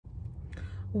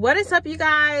What is up, you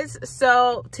guys?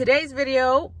 So today's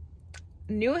video,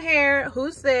 new hair,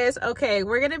 who's this? Okay,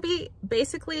 we're gonna be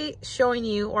basically showing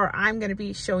you, or I'm gonna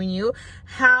be showing you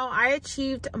how I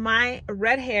achieved my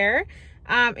red hair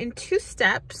in 2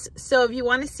 steps. So if you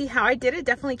want to see how I did it,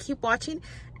 definitely keep watching,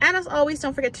 and as always,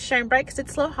 don't forget to shine bright because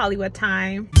it's slow Hollywood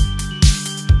time.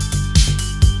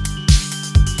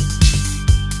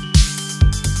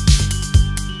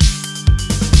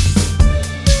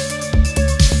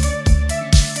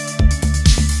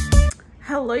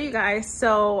 Hello, you guys.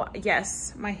 So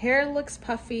yes, my hair looks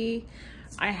puffy.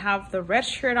 I have the red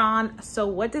shirt on. So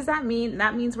what does that mean?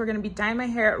 That means we're gonna be dyeing my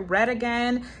hair red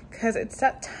again because it's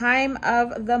that time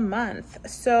of the month.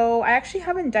 So I actually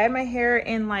haven't dyed my hair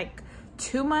in like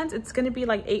 2 months. It's gonna be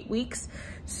like 8 weeks.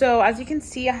 So as you can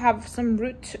see, I have some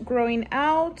root growing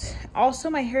out. Also,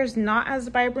 my hair is not as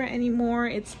vibrant anymore.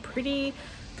 It's pretty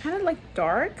kind of like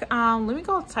dark. Let me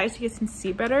go outside so you guys can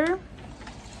see better.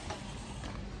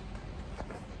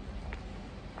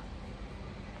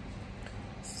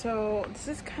 So this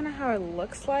is kind of how it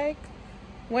looks like.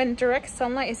 When direct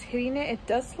sunlight is hitting it, it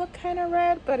does look kind of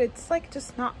red, but it's like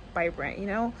just not vibrant, you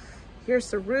know?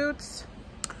 Here's the roots.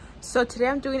 So today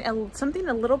I'm doing something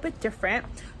a little bit different.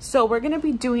 So we're gonna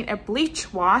be doing a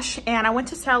bleach wash, and I went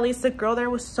to Sally's. The girl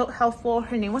there was so helpful.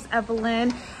 Her name was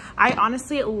Evelyn. I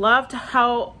honestly loved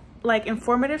how like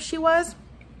informative she was.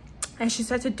 And she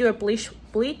said to do a bleach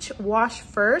wash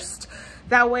first.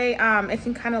 That way it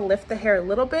can kind of lift the hair a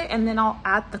little bit, and then I'll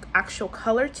add the actual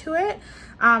color to it.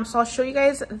 So I'll show you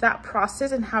guys that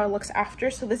process and how it looks after.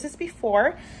 So this is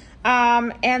before.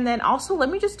 And then also let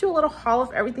me just do a little haul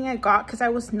of everything I got, because I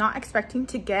was not expecting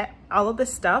to get all of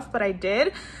this stuff, but I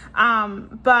did.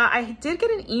 But I did get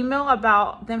an email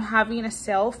about them having a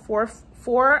sale for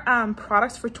four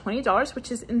products for $20,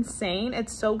 which is insane.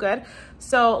 It's so good.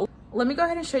 So let me go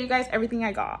ahead and show you guys everything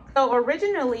I got. So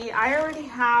originally, I already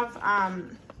have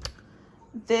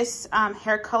this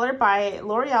hair color by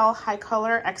L'Oreal High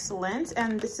Color Excellence,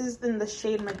 and this is in the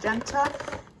shade magenta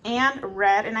and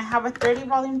red, and I have a 30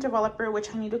 volume developer,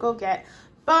 which I need to go get.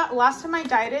 But last time I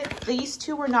dyed it, these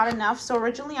 2 were not enough, so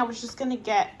originally I was just gonna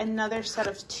get another set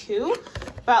of 2,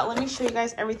 but let me show you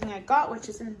guys everything I got, which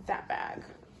is in that bag.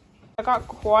 I got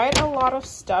quite a lot of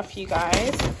stuff, you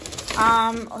guys.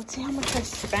 Let's see how much I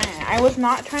spent. I was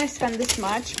not trying to spend this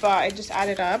much, but I just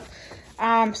added up.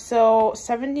 So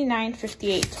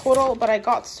 $79.58 total, but I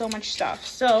got so much stuff.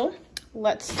 So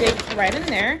let's dig right in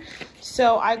there.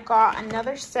 So I got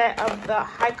another set of the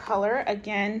high color,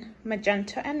 again,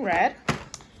 magenta and red.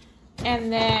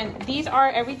 And then these are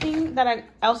everything that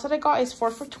else that I got is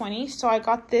 4 for $20. So I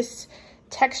got this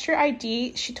Texture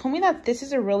ID. She told me that this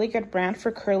is a really good brand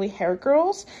for curly hair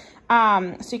girls.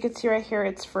 So you can see right here,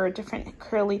 it's for different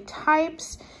curly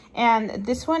types. And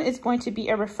this one is going to be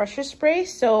a refresher spray.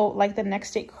 So like the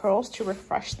next day curls to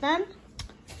refresh them.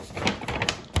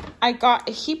 I got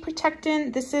a heat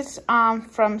protectant. This is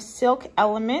from Silk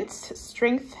Elements,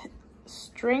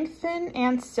 Strengthen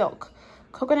and Silk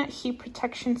Coconut Heat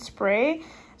Protection Spray.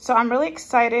 So I'm really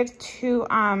excited to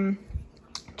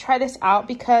try this out,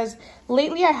 because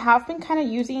lately I have been kind of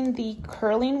using the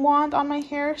curling wand on my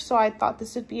hair, so I thought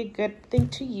this would be a good thing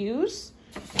to use.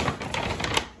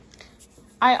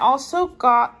 I also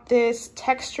got this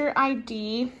Texture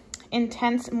ID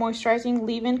Intense Moisturizing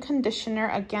Leave-In Conditioner,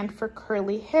 again for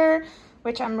curly hair,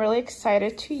 which I'm really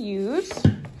excited to use.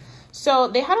 So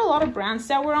they had a lot of brands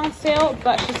that were on sale,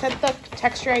 but she said the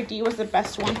Texture ID was the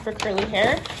best one for curly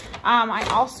hair. I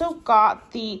also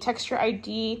got the Texture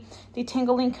ID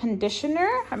Detangling Conditioner.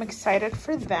 I'm excited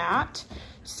for that.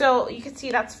 So you can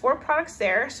see that's 4 products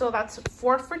there. So that's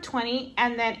 4 for $20.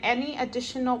 And then any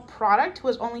additional product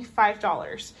was only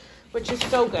 $5, which is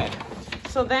so good.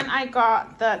 So then I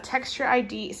got the Texture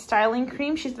ID Styling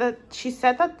Cream. She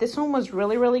said that this one was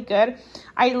really, really good.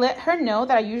 I let her know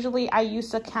that I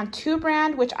use the Cantu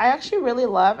brand, which I actually really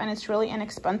love, and it's really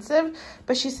inexpensive.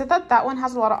 But she said that that one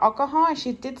has a lot of alcohol, and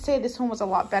she did say this one was a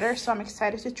lot better. So I'm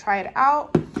excited to try it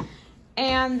out.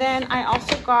 And then I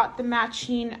also got the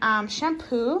matching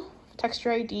shampoo,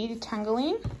 Texture ID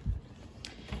Detangling.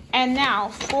 And now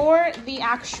for the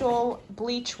actual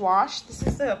bleach wash, this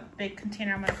is a big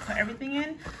container I'm going to put everything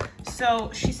in. So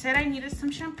she said I needed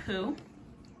some shampoo.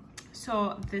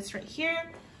 So this right here,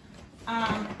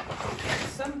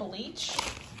 some bleach.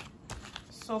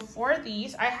 So for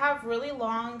these, I have really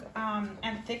long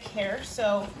and thick hair.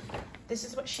 So this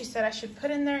is what she said I should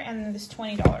put in there, and then this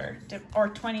 $20 or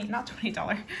 20, not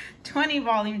 $20, 20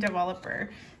 volume developer.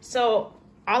 So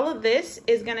all of this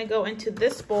is going to go into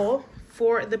this bowl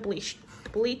for the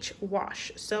bleach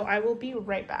wash. So I will be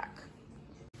right back.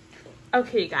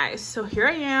 Okay guys, so here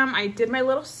I am. I did my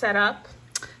little setup.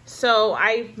 So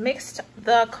I mixed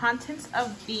the contents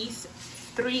of these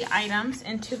 3 items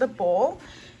into the bowl.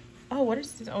 Oh, what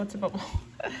is this? Oh, it's a bubble.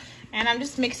 And I'm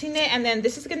just mixing it, and then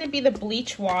this is going to be the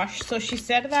bleach wash. So she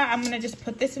said that I'm going to just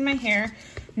put this in my hair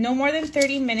no more than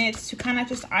 30 minutes to kind of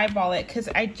just eyeball it, because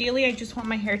ideally I just want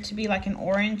my hair to be like an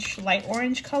orange, light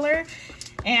orange color.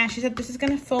 And she said this is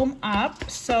going to foam up,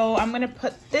 so I'm going to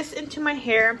put this into my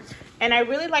hair. And I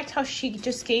really liked how she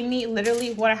just gave me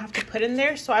literally what I have to put in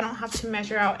there, so I don't have to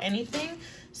measure out anything.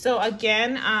 So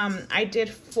again, I did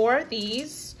 4 of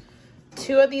these,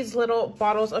 2 of these little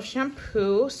bottles of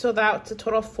shampoo, so that's a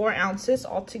total of 4 ounces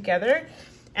altogether.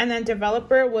 And then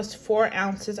developer was 4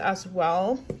 ounces as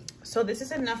well. So this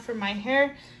is enough for my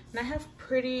hair, and I have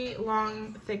pretty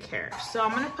long, thick hair. So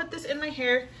I'm gonna put this in my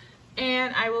hair,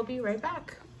 and I will be right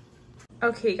back.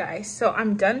 Okay guys, so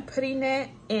I'm done putting it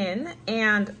in,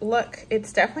 and look,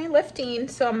 it's definitely lifting.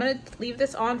 So I'm gonna leave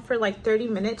this on for like 30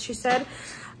 minutes, she said.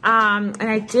 And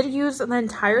I did use the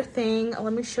entire thing.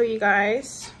 Let me show you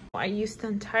guys. I used the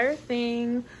entire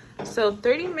thing. So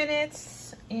 30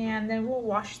 minutes, and then we'll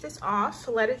wash this off,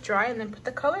 let it dry, and then put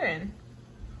the color in.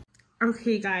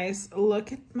 Okay guys,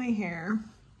 look at my hair.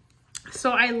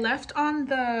 So I left on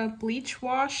the bleach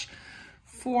wash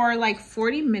for like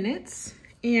 40 minutes,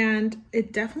 and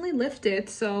it definitely lifted,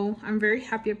 so I'm very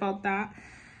happy about that.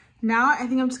 Now I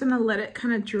think I'm just gonna let it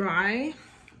kind of dry,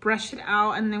 brush it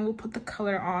out, and then we'll put the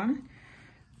color on.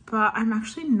 But I'm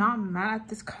actually not mad at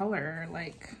this color.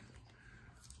 Like,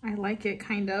 I like it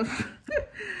kind of.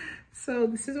 So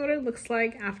this is what it looks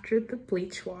like after the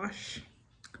bleach wash.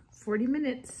 40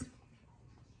 minutes.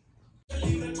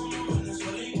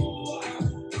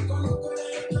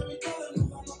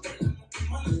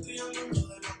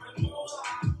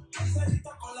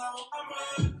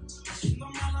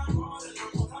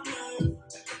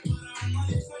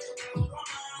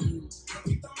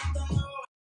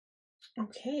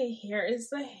 Okay, here is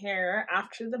the hair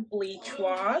after the bleach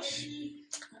wash.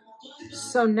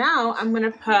 So now I'm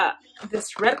gonna put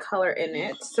this red color in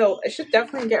it. So it should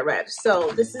definitely get red.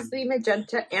 So this is the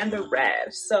magenta and the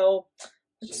red. So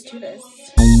let's do this.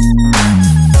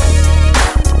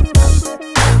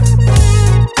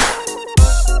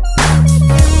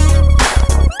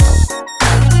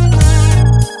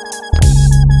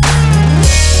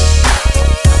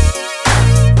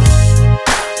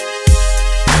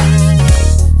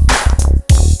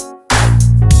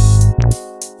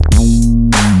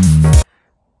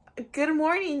 Good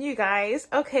morning, you guys.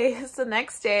 Okay, it's the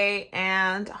next day,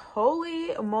 and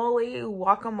holy moly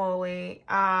guacamole.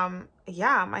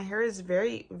 Yeah, my hair is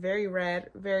very, very red,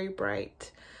 very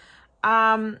bright.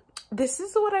 This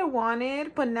is what I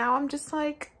wanted, but now I'm just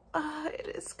like,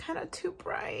 it is kind of too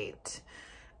bright.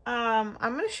 I'm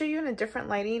gonna show you in a different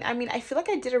lighting. I mean, I feel like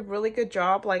I did a really good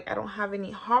job. Like, I don't have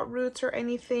any hot roots or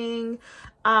anything.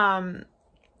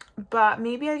 But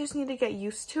maybe I just need to get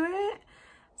used to it.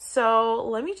 So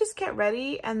let me just get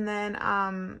ready, and then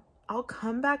I'll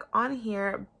come back on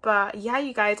here. But yeah,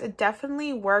 you guys, it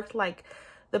definitely worked. Like,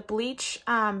 the bleach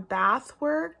bath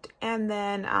worked, and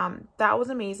then that was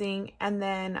amazing. And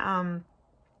then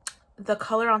the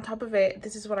color on top of it,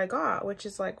 this is what I got, which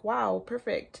is like, wow,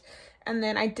 perfect. And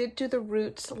then I did do the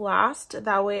roots last,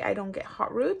 that way I don't get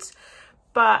hot roots.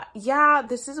 But yeah,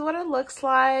 this is what it looks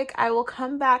like. I will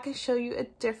come back and show you a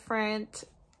different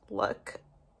look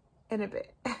in a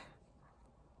bit.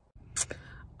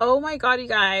 Oh my god, you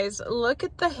guys, look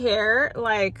at the hair.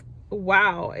 Like,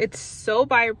 wow, it's so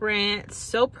vibrant,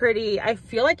 so pretty. I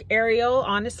feel like Ariel,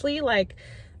 honestly. Like,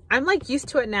 I'm like used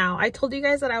to it now. I told you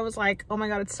guys that I was like, oh my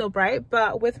god, it's so bright,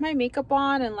 but with my makeup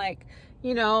on and like,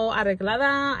 you know,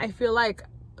 arreglada, I feel like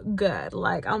good.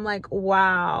 Like, I'm like,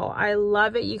 wow, I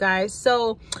love it, you guys.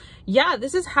 So yeah,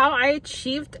 this is how I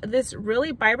achieved this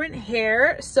really vibrant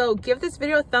hair. So give this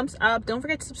video a thumbs up. Don't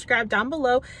forget to subscribe down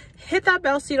below. Hit that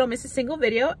bell so you don't miss a single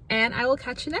video, and I will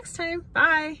catch you next time.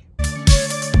 Bye.